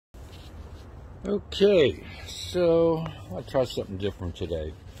Okay, so I'll try something different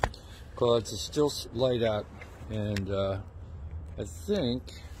today because it's still light out, and I think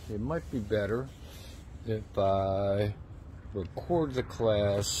it might be better if I record the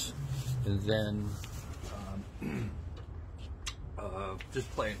class and then just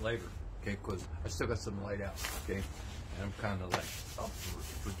play it later, okay, because I still got some light out, okay, and I'm kind of like up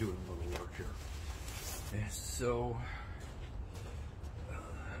for doing a little work here. And so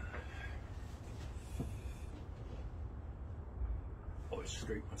always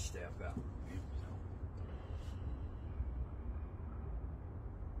straighten my staff out.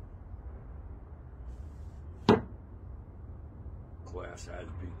 Class has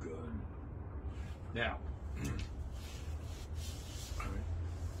begun. Now, all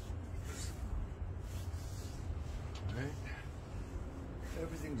right,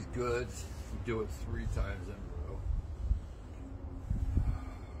 everything's good. We do it 3 times in a row.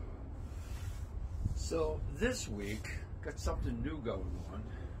 So this week, got something new going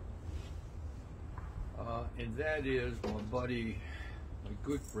on, and that is my buddy, my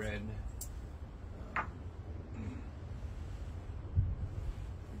good friend,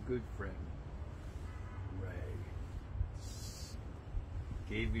 Ray,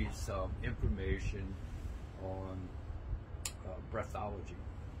 gave me some information on breathology,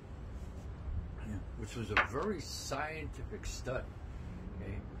 which was a very scientific study,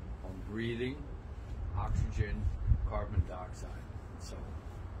 okay, on breathing, oxygen, carbon dioxide, and so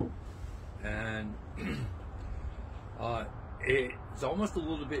on. And it's almost a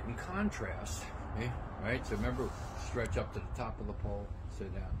little bit in contrast, okay, right? So remember, stretch up to the top of the pole,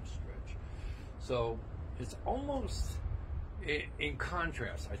 sit down and stretch. So it's almost in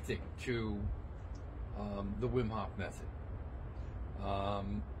contrast, I think, to the Wim Hof method.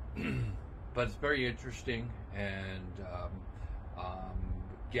 But it's very interesting, and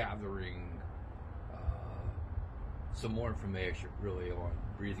gathering some more information really on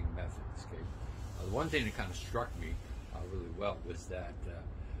breathing methods. Okay? The one thing that kind of struck me really well was that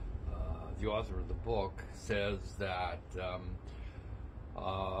the author of the book says that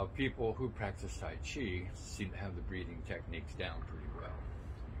people who practice Tai Chi seem to have the breathing techniques down pretty well.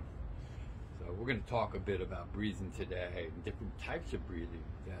 So we're going to talk a bit about breathing today, and different types of breathing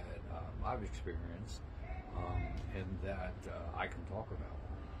that I've experienced and that I can talk about.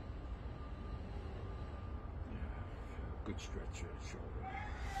 Good stretch of the shoulder.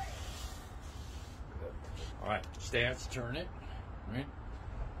 Good. All right, stance, turn it. Right.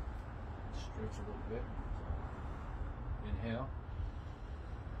 Stretch a little bit. Inhale.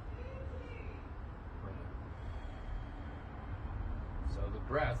 So the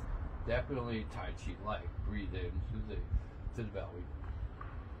breath, definitely Tai Chi like. Breathe in to the belly.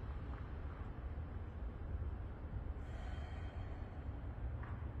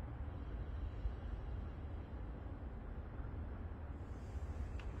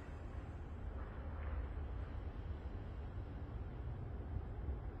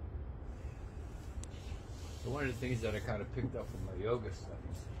 So one of the things that I kind of picked up from my yoga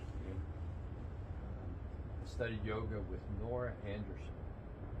studies, I studied yoga with Nora Anderson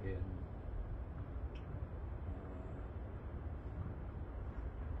in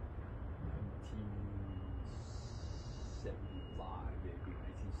 1975, maybe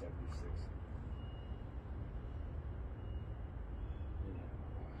 1976.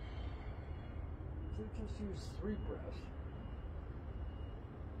 So just use 3 breaths.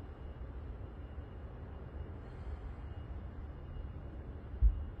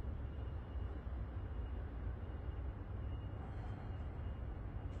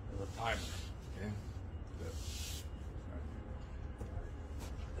 Timer. Okay. Good. Right.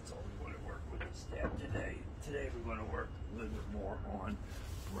 That's all we want to work with this step today. Today we're going to work a little bit more on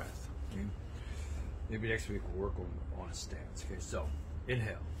breath. Okay. Maybe next week we'll work on a stance. Okay. So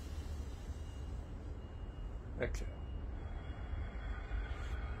inhale. Exhale.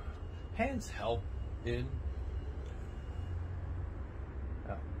 Hands help in.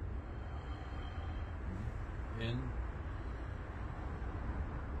 Out. In.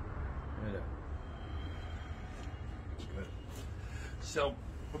 Good. So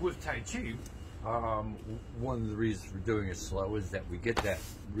with Tai Chi, one of the reasons we're doing it slow is that we get that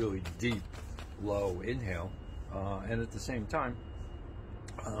really deep, low inhale, and at the same time,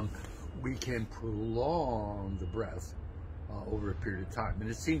 we can prolong the breath over a period of time. And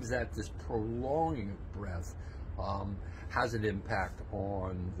it seems that this prolonging of breath has an impact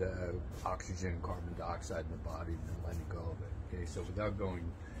on the oxygen and carbon dioxide in the body, and then letting go of it. Okay, so without going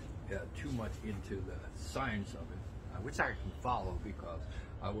too much into the science of it, which I can follow because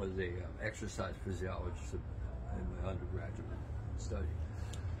I was a exercise physiologist in my undergraduate study.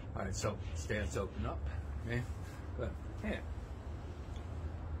 All right, so stance open up. Okay, good. Hand.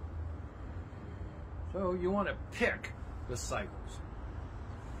 So you want to pick the cycles.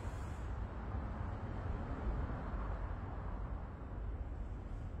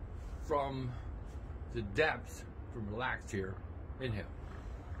 From the depth, from relaxed here, inhale.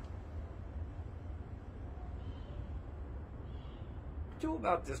 To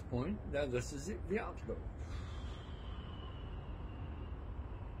about this point, now this is the outgo.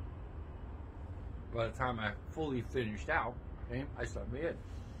 By the time I fully finished out, okay, I start my head.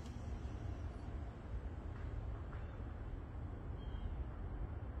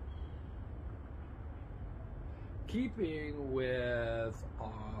 Keeping with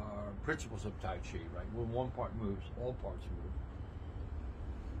our principles of Tai Chi, right? When one part moves, all parts move.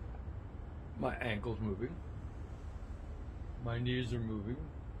 My ankle's moving. My knees are moving.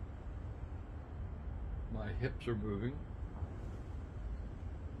 My hips are moving.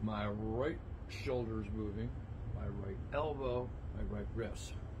 My right shoulder is moving. My right elbow, my right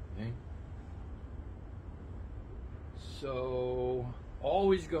wrist. Okay? So,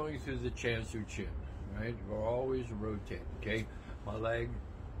 always going through the Chansu Chin, right? We're always rotating, okay? My leg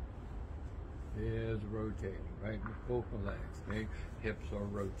is rotating, right? Both my legs, okay? Hips are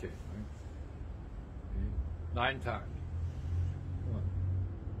rotating, right? Okay? 9 times. 1,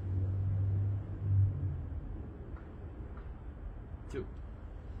 2,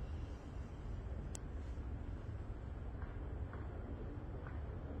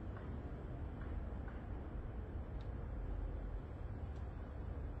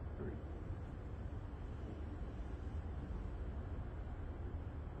 3,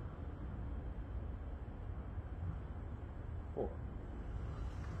 4,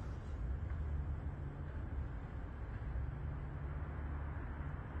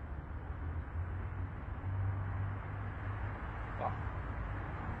 5,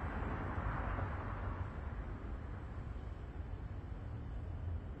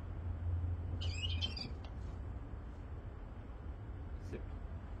 6,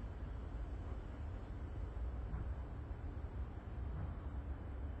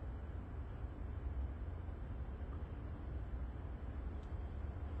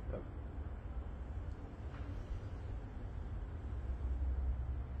 7,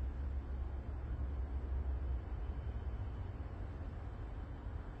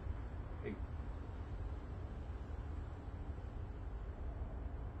 8,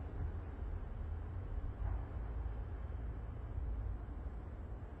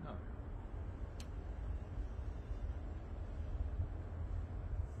 9,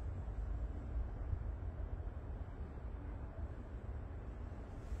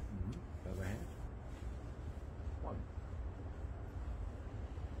 'Other hand. 1,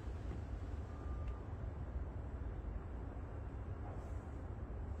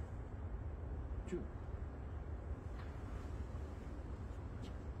 2,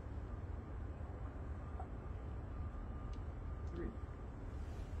 3,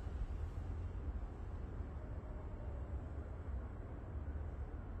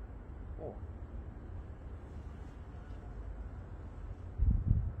 4,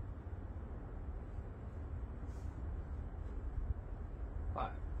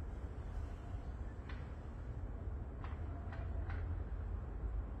 5,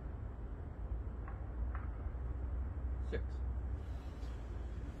 6.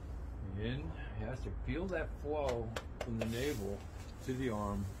 In, you have to feel that flow from the navel to the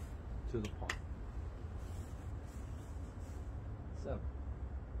arm to the palm. 7,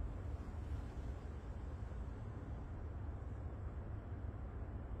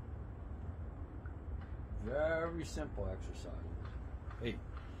 'Very simple exercise. 8.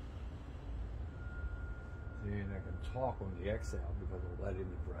 Then I can talk on the exhale because I'm letting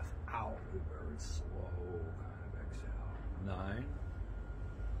the breath out. A very slow kind of exhale. 9,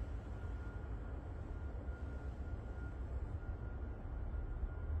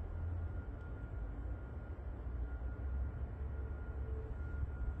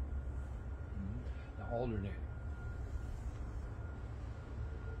 10. Now alternating.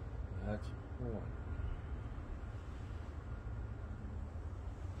 That's 1,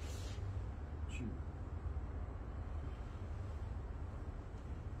 2,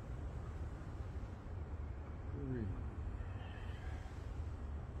 3,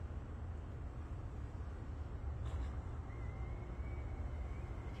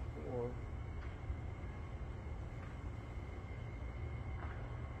 4, 5.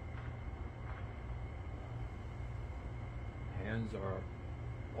 Hands are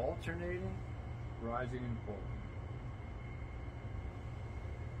alternating, rising and falling.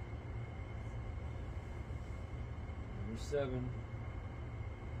 Number 7,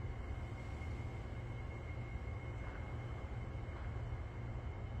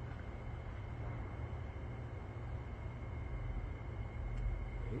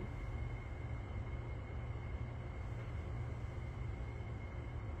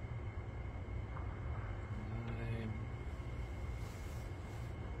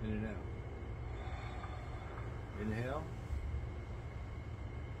 in and out. Inhale.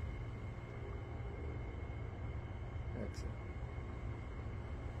 Exhale.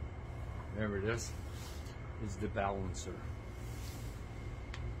 Remember, this is the balancer.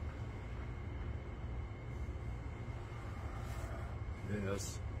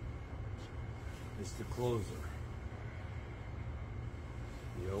 This is the closer.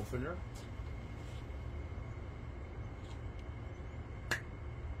 The opener.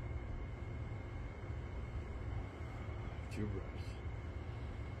 Two breaths.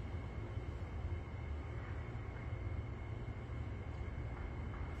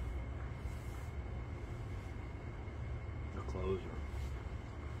 The closer.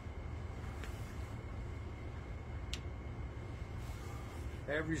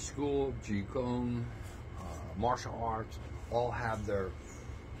 Every school, Qigong, martial arts, all have their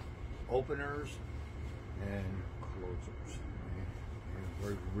openers and closers. And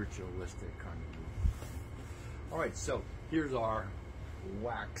very ritualistic kind of move. All right, so here's our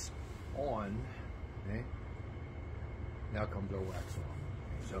wax on. Okay? Now comes our wax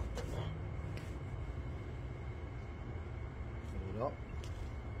on. So, fill it up.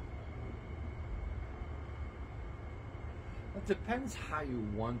 It depends how you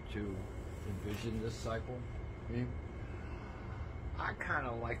want to envision this cycle. Okay? I kind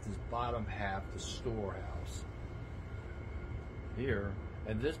of like this bottom half, the storehouse here,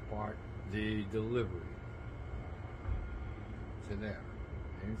 and this part, the delivery to there.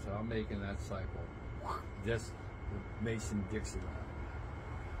 Okay? So I'm making that cycle. Just the Mason-Dixon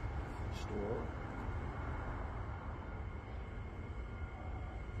store.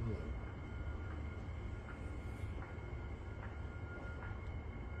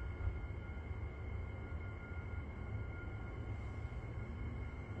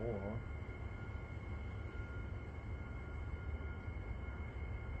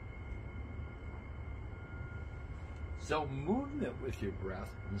 So movement with your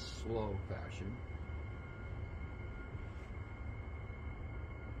breath in slow fashion.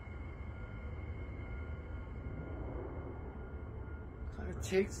 Kind of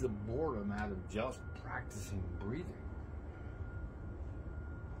takes the boredom out of just practicing breathing.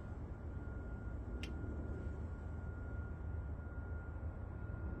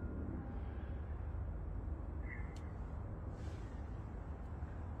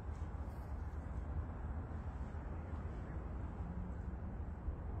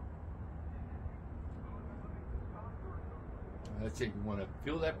 That's it. You want to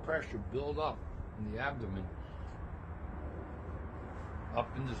feel that pressure build up in the abdomen,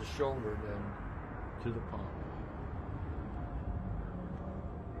 up into the shoulder, then to the palm.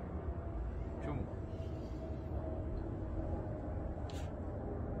 Two more.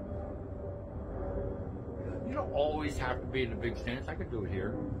 You don't always have to be in a big stance. I could do it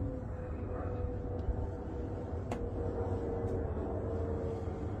here.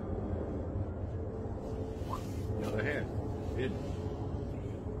 The other hand. In.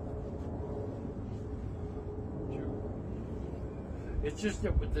 Two. It's just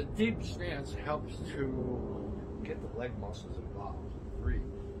that with the deep stance helps to get the leg muscles involved. Three.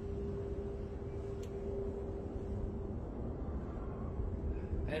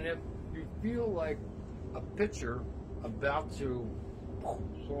 And if you feel like a pitcher about to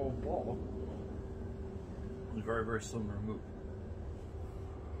throw a ball, it's a very, very similar move.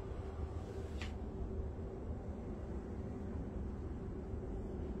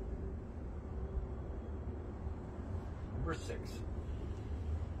 Number 6.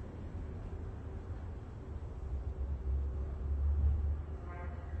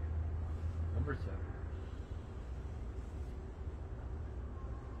 Number 7.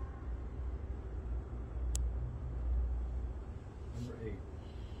 Number 8.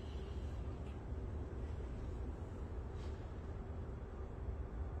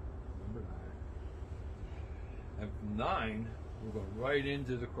 Number 9. And from 9, we'll go right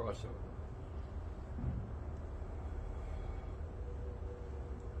into the crossover.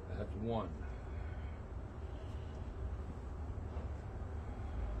 That's 1.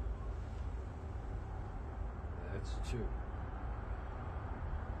 That's 2.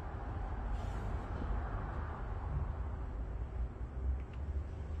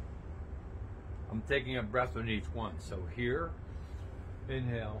 I'm taking a breath on each one. So here,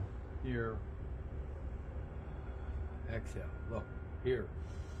 inhale, here, exhale. Look, here,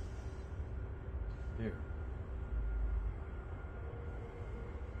 here.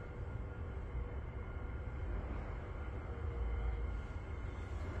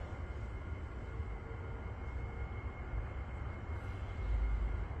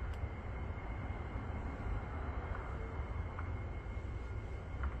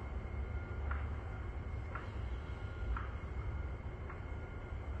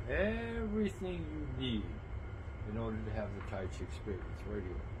 everything you need in order to have the Tai Chi experience right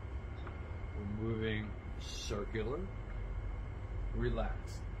here. We're moving circular,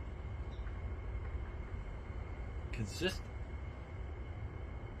 relaxed, consistent.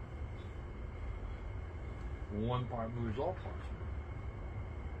 One part moves all parts.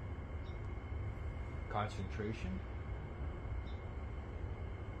 Concentration.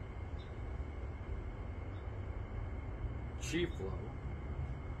 Chi flow.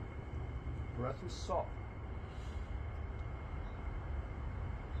 Breath is soft.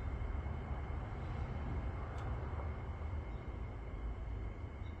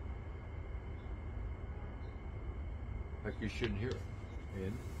 Like you shouldn't hear it. In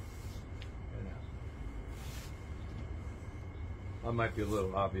and out. I might be a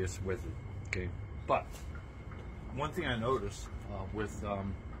little obvious with it, okay? But one thing I noticed with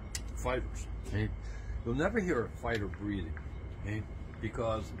fighters, okay? You'll never hear a fighter breathing, okay?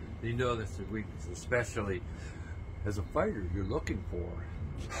 Because they know that's their weakness. Especially as a fighter, you're looking for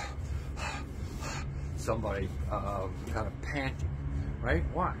somebody kind of panting, right?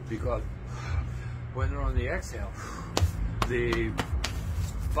 Why? Because when they're on the exhale, the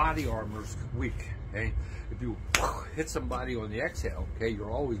body armor's weak. Okay, if you hit somebody on the exhale, okay,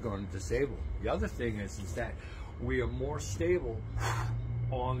 you're always going to disable. The other thing is that we are more stable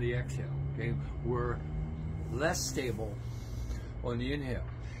on the exhale. Okay, we're less stable on the inhale.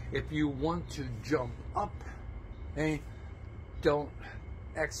 If you want to jump up, okay, don't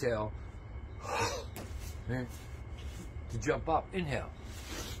exhale. Okay, to jump up, inhale.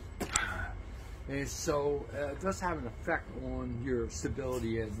 And so it does have an effect on your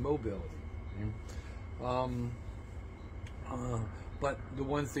stability and mobility. But the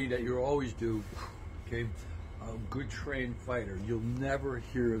one thing that you always do, okay, a good trained fighter, you'll never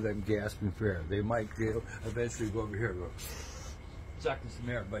hear them gasping for air. They might eventually go over here and go, sucking some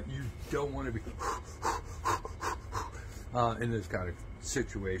air, but you don't want to be in this kind of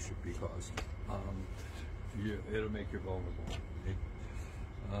situation because it'll make you vulnerable. Okay?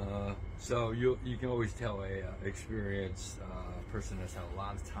 So you can always tell a experienced person that's had a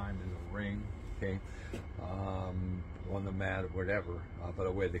lot of time in the ring, okay, on the mat or whatever, by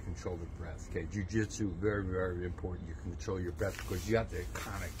the way they control the breath. Okay, jiu-jitsu, very, very important. You can control your breath because you have to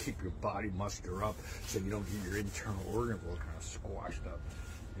kind of keep your body muster up so you don't get your internal organs all kind of squashed up.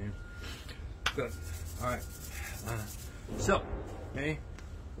 Okay? Good. All right. So, okay,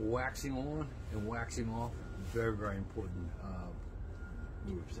 waxing on and waxing off, very, very important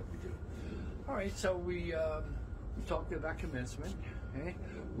moves that we do. All right, so we talked about commencement. Okay,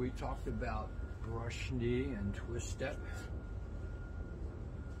 we talked about brush knee and twist step.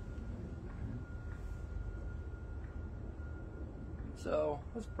 So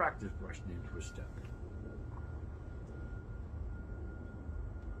let's practice brush knee and twist step.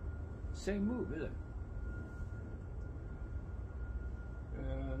 Same move, isn't it?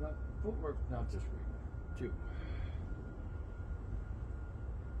 Not footwork, not this week. 2.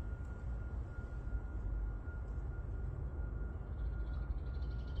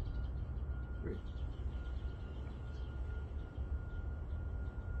 3.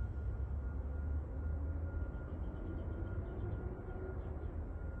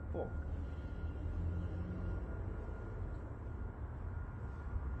 4.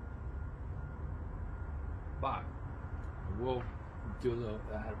 5. We'll do a little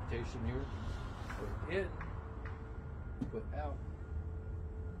adaptation here. Foot in, foot out.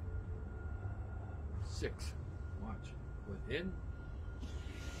 6. Watch. Foot in,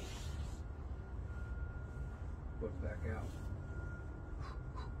 foot back out.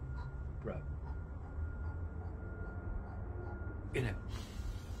 Breath. Inhale.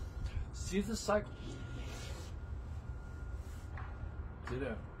 See the cycle. Sit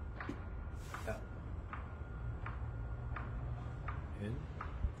down. Out. In.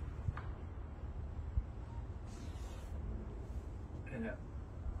 And out.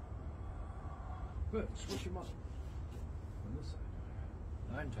 Good. Switch them up. On this side.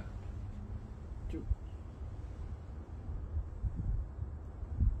 9 times. 2.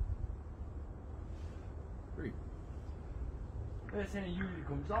 3. This hand usually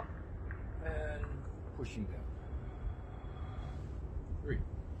comes up and pushing down. 3.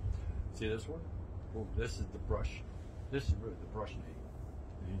 See this one? Boom. This is the brush. This is really the brush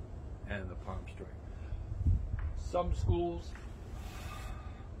knee and the palm strike. Some schools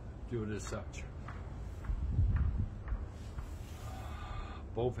do it as such.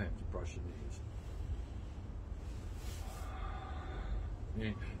 Both hands brushing knees.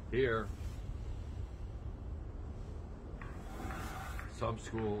 And here, some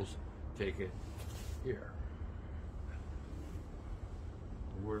schools take it here.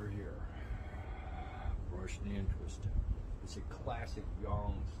 we're here. Brush knee and twist. It's a classic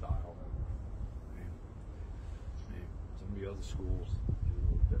Yang style. Some of the other schools do a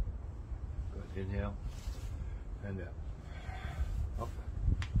little different. Good. Inhale and down. Up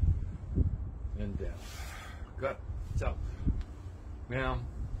and down. Good. So now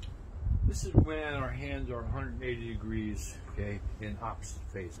this is when our hands are 180 degrees, okay, in opposite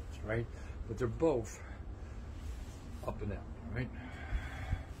phases, right? But they're both up and out, right?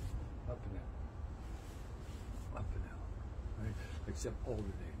 Up and out. Up and out, right? Except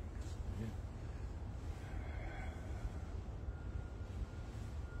alternating. Okay?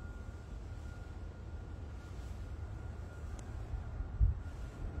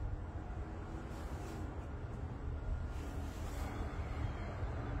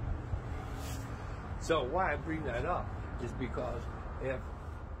 So why I bring that up is because if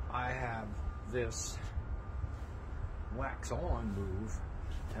I have this wax on move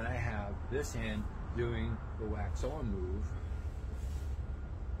and I have this hand doing the wax on move,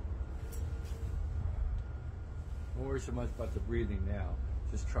 don't worry so much about the breathing now.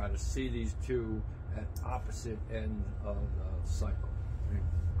 Just try to see these two at opposite ends of the cycle. Right?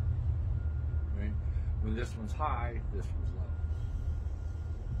 Right? When this one's high, this one's low.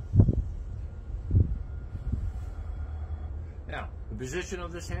 Now, the position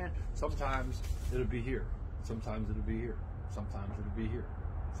of this hand, sometimes it'll be here, sometimes it'll be here, sometimes it'll be here,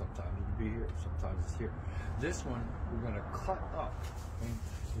 sometimes it'll be here, sometimes it's here. This one, we're going to cut up. Okay?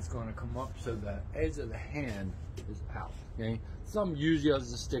 It's going to come up so the edge of the hand is out. Okay? Some usually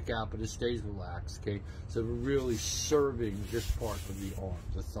has to stick out, but it stays relaxed. Okay? So we're really serving this part of the arm,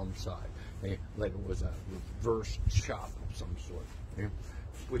 the thumb side, okay? Like it was a reverse chop of some sort, okay?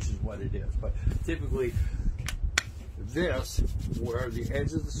 Which is what it is. But typically, this, where the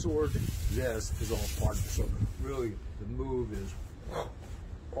edge of the sword, this is all part of it. So really, the move is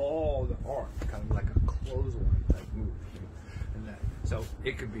all the arm, kind of like a clothesline type move. Okay? And that, so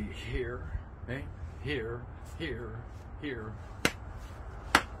it could be here, okay? Here, here, here.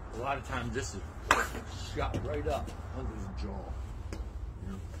 A lot of times this is shot right up under the jaw.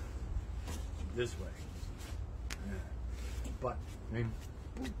 You know? This way. Yeah. But, I mean,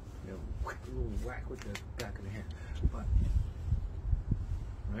 you know, a little whack with the back of the hand. But,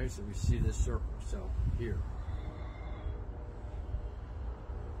 right, so we see this circle. So, here.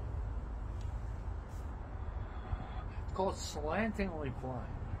 It's called slantingly flying.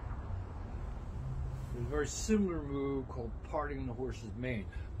 There's a very similar move called parting the horse's mane.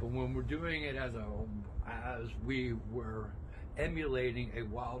 But when we're doing it as we were emulating a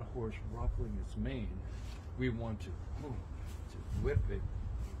wild horse ruffling its mane, we want to whip it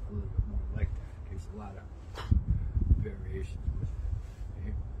a little bit more like that. There's a lot of variations with it.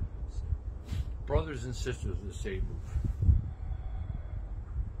 Okay? So, brothers and sisters of the same move.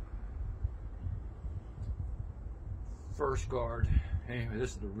 First guard, anyway,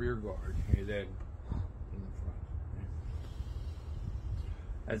 this is the rear guard, okay, then in the front. Okay?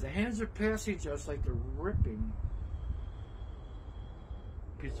 As the hands are passing, just like they're ripping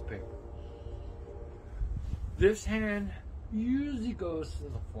a piece of paper. This hand usually goes to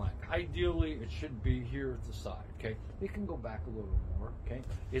the flank. Ideally, it should be here at the side, okay? It can go back a little more, okay?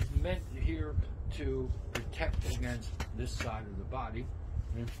 It's meant here to protect against this side of the body,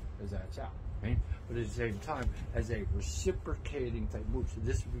 okay, as that's out, okay? But at the same time, as a reciprocating type move, so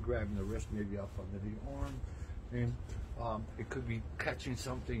this would be grabbing the wrist maybe up under the arm, okay? It could be catching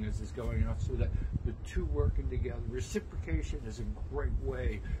something as it's going up, so that the two working together. Reciprocation is a great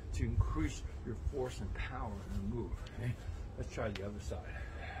way to increase your force and power in the move, okay? Let's try the other side.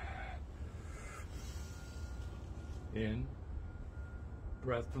 In,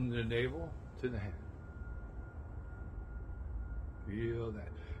 breath from the navel to the hand. Feel that.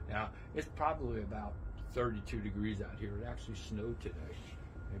 Now, it's probably about 32 degrees out here. It actually snowed today.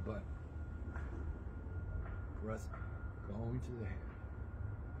 Okay, but breath going to the hand.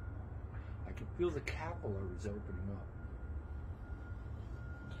 I can feel the capillaries opening up.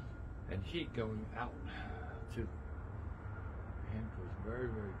 And heat going out to the hand feels very,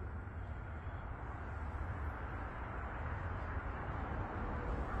 very good.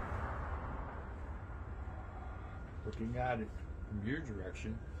 Looking at it from your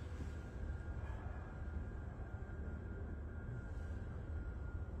direction,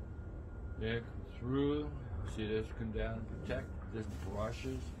 yeah, come through. See this come down and protect. This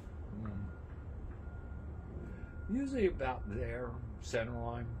brushes. Usually about there, center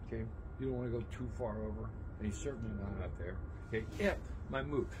line. Okay, you don't want to go too far over, and you're certainly not out there. Okay, if my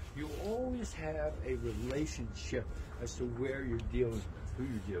move, you always have a relationship as to where you're dealing with, who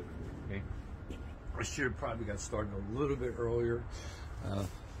you're dealing with. Okay, I should have probably got started a little bit earlier,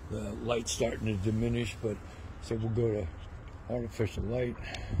 The light's starting to diminish, but so we'll go to artificial light.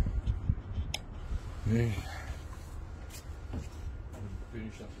 Okay.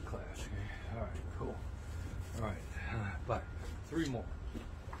 Finish up the class. Okay. All right, cool. All right, but 3 more.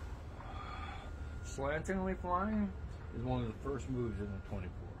 Slantingly flying is one of the first moves in the 24.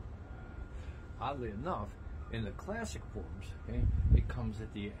 Oddly enough, in the classic forms, okay, it comes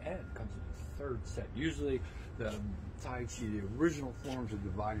at the end, comes at the 3rd set. Usually the Tai Chi, the original forms are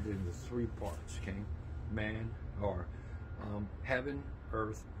divided into 3 parts, okay? Man, or heaven,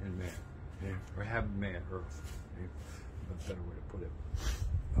 earth, and man. Okay? Or heaven, man, earth. Okay? That's a better way to put it.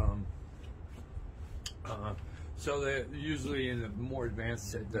 So that usually in the more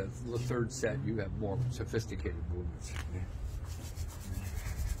advanced set, the 3rd set, you have more sophisticated movements. Okay?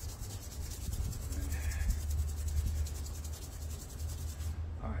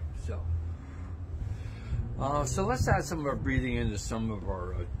 So let's add some of our breathing into some of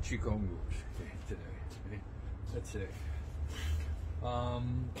our Qigong moves today. Let's say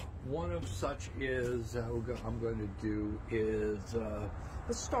one of such is I'm going to do is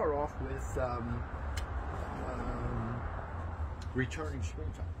let's start off with returning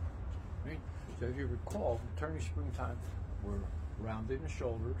springtime. Right? So if you recall, returning springtime, we're rounding the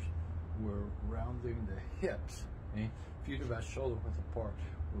shoulders, we're rounding the hips. Okay? Feet about shoulder width apart.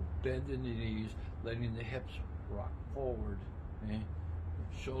 We're bending the knees, letting the hips rock forward, okay?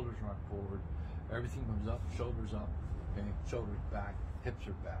 Shoulders rock forward. Everything comes up, shoulders up, okay? Shoulders back, hips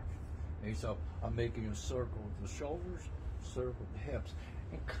are back. Okay? So I'm making a circle with the shoulders, circle with the hips,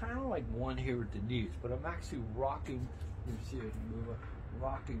 and kind of like one here with the knees, but I'm actually rocking, you see it move,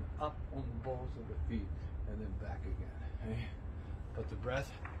 rocking up on the balls of the feet and then back again. Okay? Put the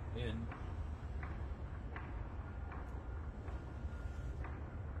breath in.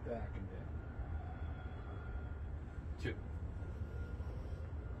 Back and down. 2.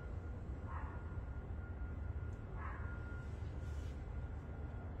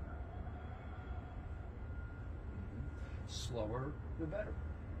 Slower, the better.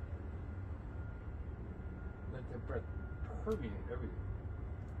 Let the breath permeate everything.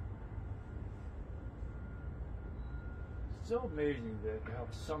 It's so amazing that how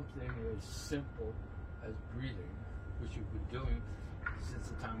something as simple as breathing, which you've been doing since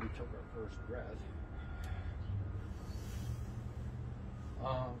the time we took our first breath,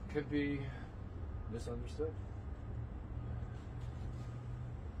 could be misunderstood.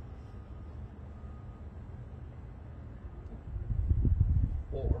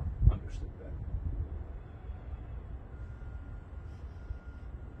 Or understood better.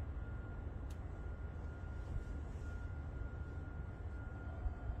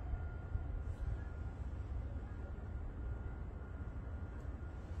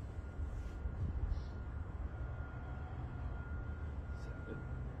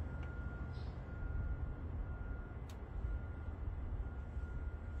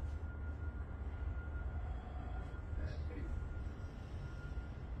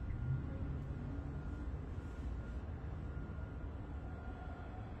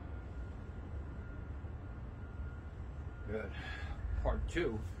 Good. Part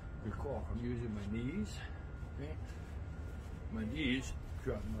 2, recall, I'm using my knees, okay? My knees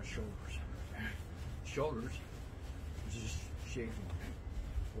drop my shoulders. Shoulders, just shaking.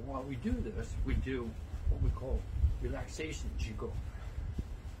 But while we do this, we do what we call relaxation Qigong.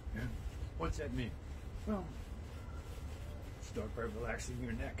 Yeah? What's that mean? Well, start by relaxing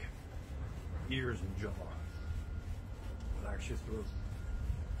your neck, ears and jaw. Relax your throat.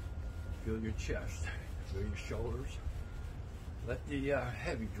 Feel your chest, feel your shoulders. Let the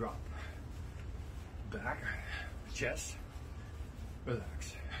heavy drop. Back, chest,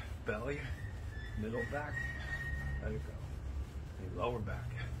 relax. Belly, middle back, let it go. Lower back,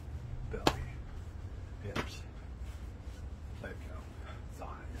 belly, hips, let go.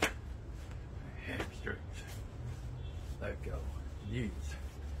 Thighs, hamstrings, let go. Knees,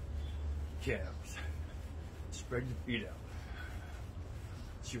 calves. Spread your feet out.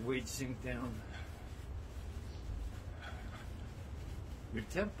 Let your weight sink down. Your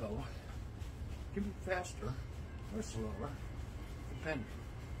tempo can be faster or slower, depending.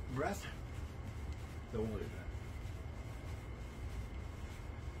 Breath, don't worry about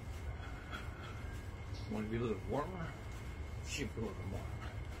it. Want to be a little warmer? Shift a little more.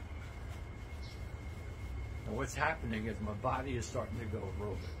 Now what's happening is my body is starting to go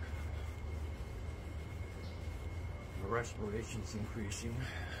aerobic. The respiration's increasing,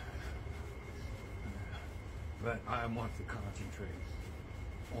 but I want to concentrate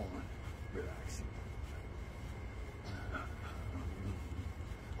on relaxing.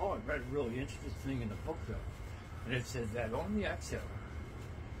 Oh, I read a really interesting thing in the book though, and it says that on the exhale,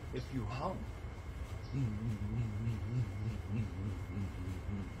 if you hum.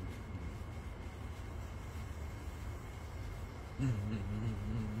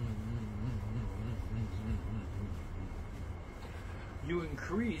 You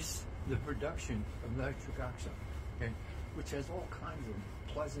increase the production of nitric oxide, okay, which has all kinds of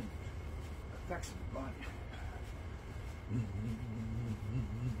pleasant effects on the body.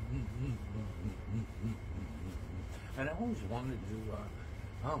 And I always wanted to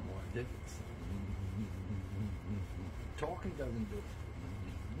hum while I did this. Talking doesn't do it.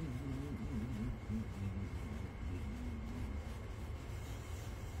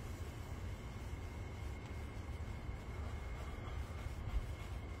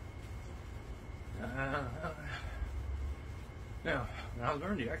 Now, when I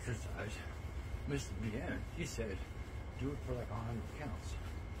learned the exercise, Mr. Bien, he said, do it for like 100 counts.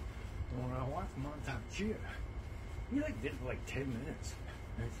 And when I watched him on top cheer, he like did it for like 10 minutes.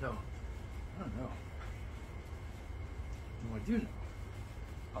 And so, I don't know. What I do know,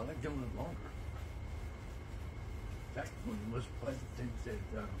 I like doing it longer. That's one of the most pleasant things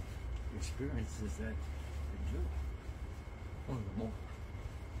that experiences that I do. One of the more.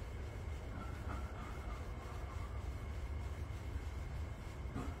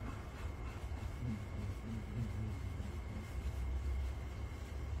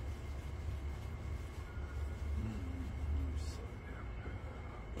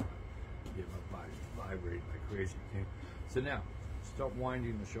 Get my body vibrating like crazy. Okay? So now, start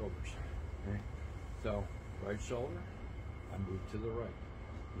winding the shoulders. Okay? So, right shoulder, I move to the right.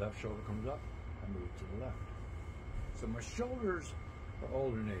 Left shoulder comes up, I move to the left. So my shoulders are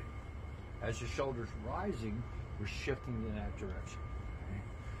alternating. As your shoulders rising, we're shifting in that direction.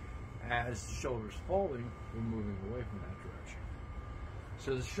 Okay? As the shoulders falling, we're moving away from that direction.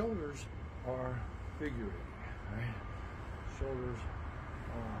 So the shoulders are figurating. Right? Shoulders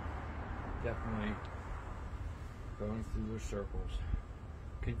are definitely going through their circles,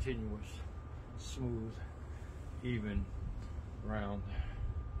 continuous, smooth, even, round,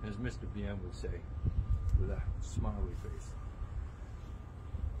 as Mr. Bien would say, with a smiley face.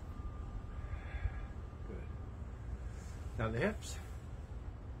 Good. Now the hips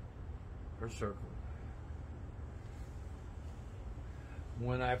are circling.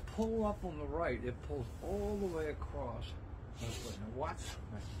 When I pull up on the right, it pulls all the way across. Now watch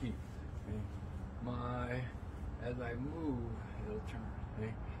my feet. Okay? As I move, it'll turn.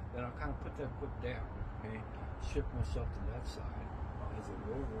 Okay? Then I'll kind of put that foot down. Okay? Shift myself to that side. As I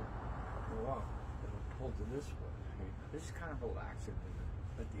go over, go up, it'll pull to this foot. Okay? This is kind of relaxing.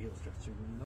 Let the heel stretch.